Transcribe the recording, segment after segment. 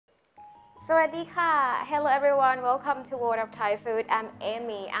Sawadika. Hello everyone, welcome to World of Thai Food. I'm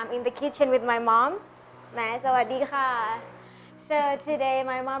Amy. I'm in the kitchen with my mom. Sawadika. So today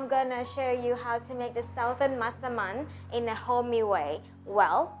my mom gonna show you how to make the Southern Massaman in a homey way.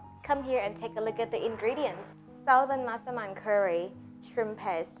 Well, come here and take a look at the ingredients. Southern Massaman Curry, shrimp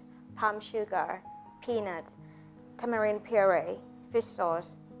paste, palm sugar, peanuts, tamarind puree, fish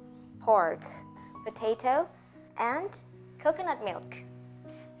sauce, pork, potato, and coconut milk.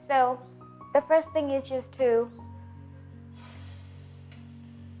 So the first thing is just to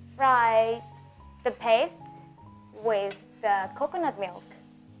fry the paste with the coconut milk.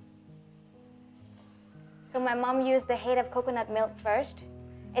 So my mom used the head of coconut milk first.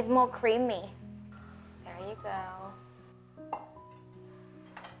 It's more creamy. There you go.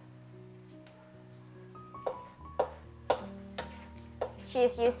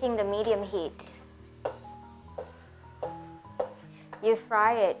 She's using the medium heat. You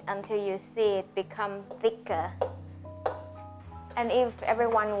fry it until you see it become thicker. And if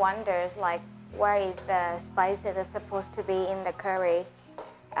everyone wonders like where is the spices that's supposed to be in the curry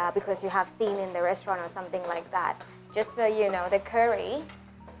because you have seen in the restaurant or something like that, just so you know, the curry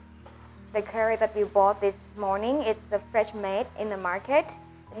that we bought this morning, it's the fresh made in the market,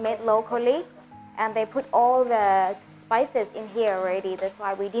 made locally, and they put all the spices in here already. That's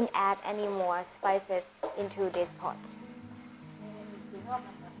why we didn't add any more spices into this pot.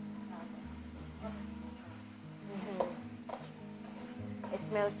 It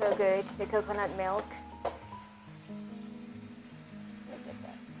smells so good, the coconut milk. Look at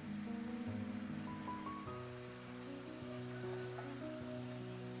that.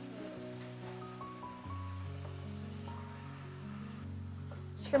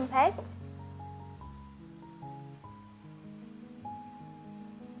 Shrimp paste.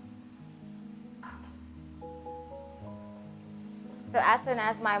 So as soon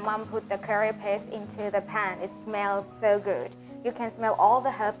as my mom put the curry paste into the pan, it smells so good. You can smell all the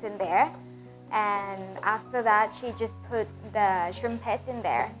herbs in there. And after that, she just put the shrimp paste in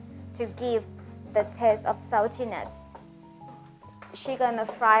there to give the taste of saltiness. She's gonna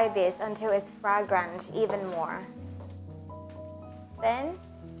fry this until it's fragrant even more. Then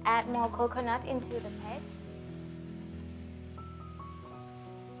add more coconut into the paste.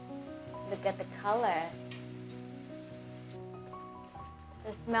 Look at the color.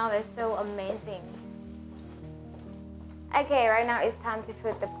 The smell is so amazing. Okay, right now it's time to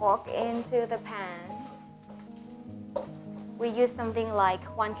put the pork into the pan. We use something like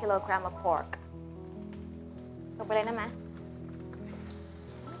 1 kilogram of pork.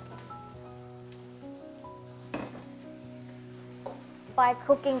 By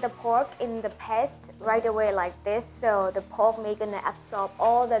cooking the pork in the paste right away like this, so the pork may gonna absorb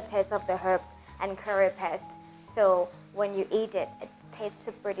all the taste of the herbs and curry paste. So when you eat it, it tastes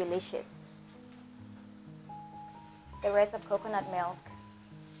super delicious. The rest of coconut milk.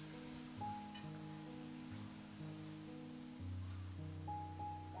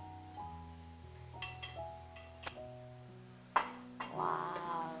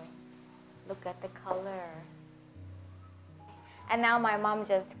 Wow, look at the color. And now my mom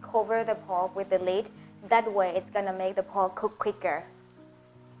just cover the pork with the lid. That way it's gonna make the pork cook quicker.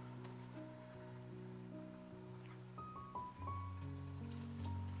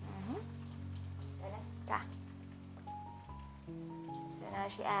 Now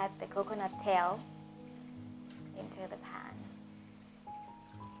she adds the coconut tail into the pan.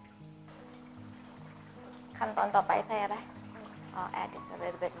 ขั้นตอนต่อไปใส่อะไร? I'll add just a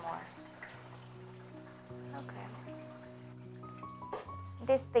little bit more. Okay.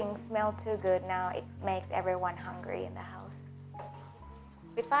 This thing smells too good now. It makes everyone hungry in the house.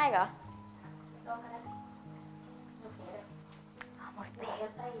 ปิดไฟเหรอ? Almost there.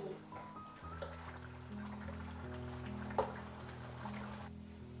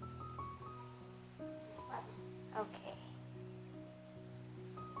 Okay.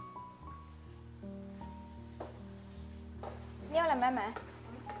 Nhiêu làm ba mà?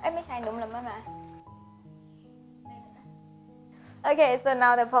 Mấy chai đúng làm ba mà? Okay, so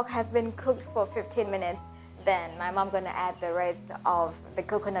now the pork has been cooked for 15 minutes. Then my mom gonna add the rest of the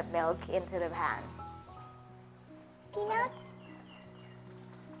coconut milk into the pan. Peanuts.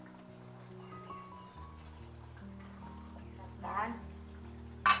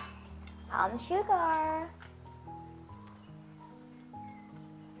 Palm sugar.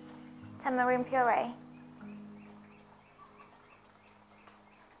 Tamarind puree.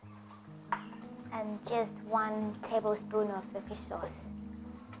 And just 1 tablespoon of the fish sauce.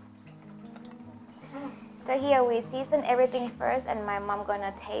 So here we season everything first, and my mom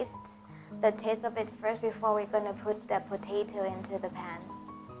gonna taste the taste of it first before we're gonna put the potato into the pan.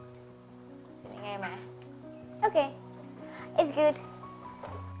 Okay, it's good.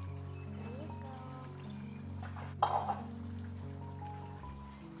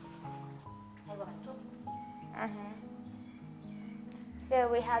 So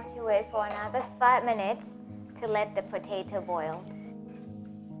we have to wait for another 5 minutes to let the potato boil.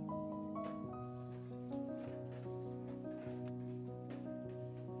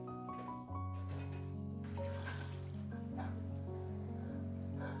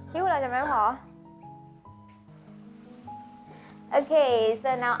 Okay,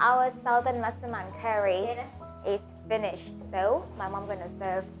 so now our Southern Massaman Curry is finished. So my mom gonna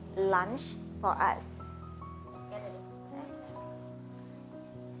serve lunch for us.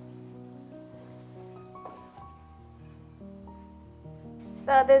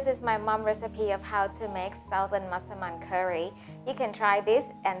 So this is my mom's recipe of how to make Southern Massaman Curry. You can try this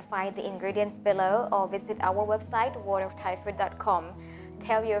and find the ingredients below or visit our website worldofthaifood.com.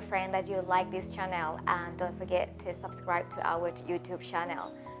 Tell your friend that you like this channel and don't forget to subscribe to our YouTube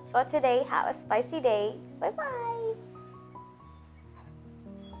channel. For today, have a spicy day. Bye bye.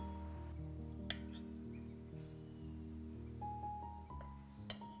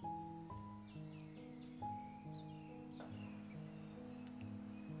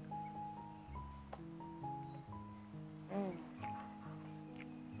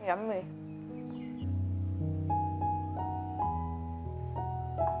 Yummy.